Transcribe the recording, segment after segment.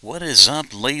What is up,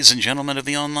 ladies and gentlemen of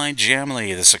the online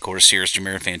Jamily? This, of course, here is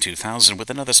Jameer 2000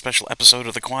 with another special episode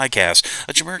of the QUAICast,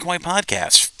 a Jamiroquai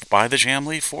podcast by the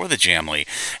Jamily for the Jamily.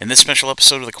 In this special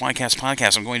episode of the QUAICast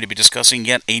podcast, I'm going to be discussing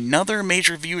yet another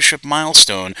major viewership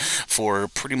milestone for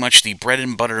pretty much the bread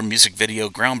and butter music video,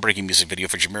 groundbreaking music video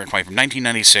for Jamiroquai from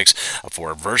 1996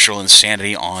 for Virtual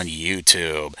Insanity on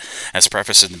YouTube. As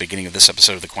prefaced in the beginning of this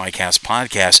episode of the QUAICast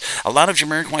podcast, a lot of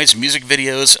Jamiroquai's music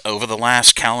videos over the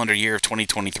last calendar year of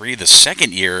 2023, the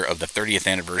second year of the 30th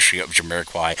anniversary of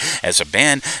Jamiroquai as a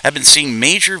band, have been seeing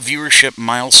major viewership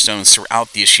milestones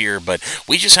throughout this year, but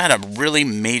we just had a really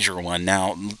major one.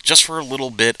 Now, just for a little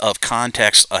bit of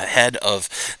context ahead of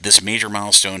this major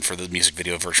milestone for the music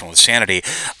video Virtual Insanity,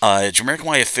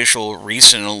 Jamiroquai Official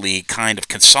recently kind of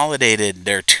consolidated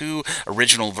their two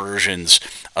original versions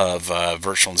of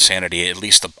Virtual Insanity, at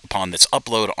least upon its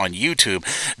upload on YouTube.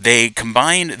 They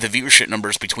combined the viewership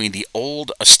numbers between the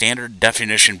old standard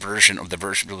definition version of the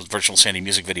Virtual Insanity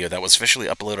music video that was officially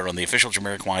uploaded on the official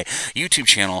Jamiroquai YouTube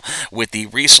channel with the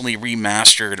recently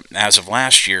remastered, as of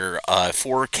last year,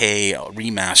 4K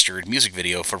remastered music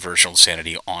video for Virtual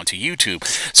Insanity onto YouTube.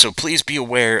 So please be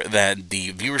aware that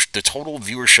the total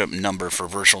viewership number for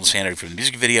Virtual Insanity for the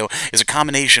music video is a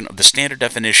combination of the standard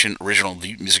definition original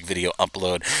music video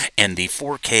upload and the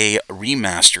 4K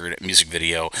remastered music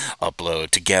video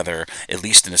upload together, at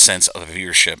least in a sense of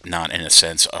viewership, not in a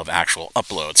sense of actual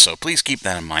upload. So please keep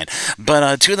that in mind.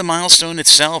 But to the milestone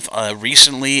itself,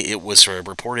 recently it was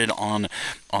reported on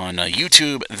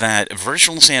YouTube that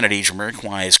Virtual Insanity,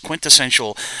 Jamiroquai's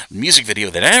quintessential music video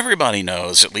that everybody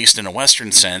knows, at least in a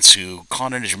Western sense, who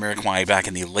caught into Jamiroquai back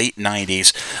in the late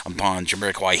 90s upon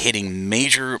Jamiroquai hitting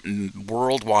major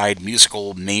worldwide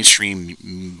musical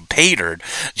mainstream pay dirt,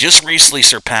 just recently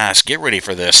surpassed, get ready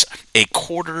for this,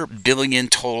 250 million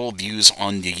total views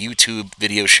on the YouTube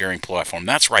video sharing platform.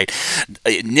 That's right,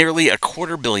 nearly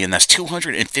 250 million. That's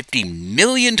 250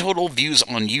 million total views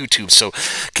on YouTube. So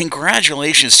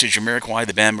congratulations to Jamiroquai,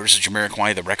 the band members of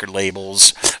Jamiroquai, the record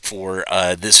labels, for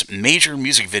this major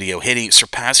music video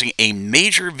surpassing a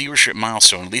major viewership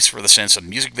milestone, at least for the sense of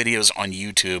music videos on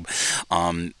YouTube,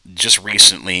 just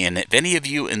recently. And if any of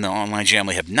you in the online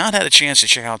Jamily have not had a chance to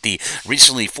check out the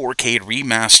recently 4K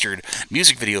remastered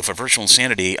music video for Virtual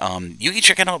Insanity, you can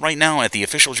check it out right now at the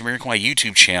official Jamiroquai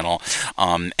YouTube channel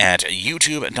at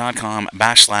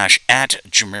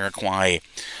youtube.com/@Jamiroquai.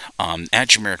 At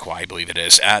Jamiroquai, I believe it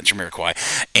is, at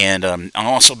Jamiroquai. And I'll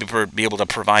also be able to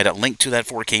provide a link to that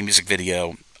 4K music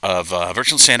video of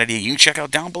Virtual Insanity. You can check out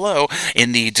down below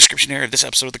in the description area of this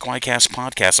episode of the QUAICast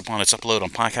podcast upon its upload on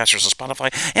podcasters on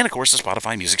Spotify and, of course, the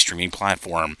Spotify music streaming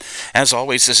platform. As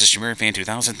always, this is Jameer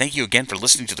 2000. Thank you again for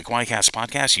listening to the QUAICast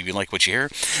podcast. If you like what you hear,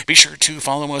 be sure to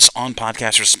follow us on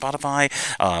podcasters Spotify,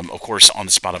 of course, on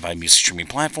the Spotify music streaming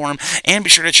platform, and be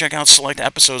sure to check out select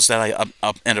episodes that I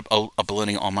end up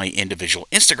uploading on my individual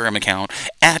Instagram account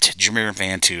at Jameer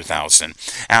 2000.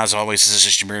 As always, this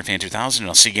is Jameer 2000, and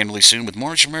I'll see you again really soon with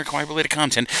more Jamiroquai-related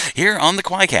content here on the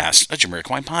QUAICast, a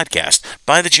Jamiroquai podcast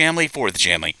by the Jamily for the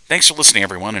Jamily. Thanks for listening,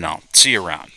 everyone, and I'll see you around.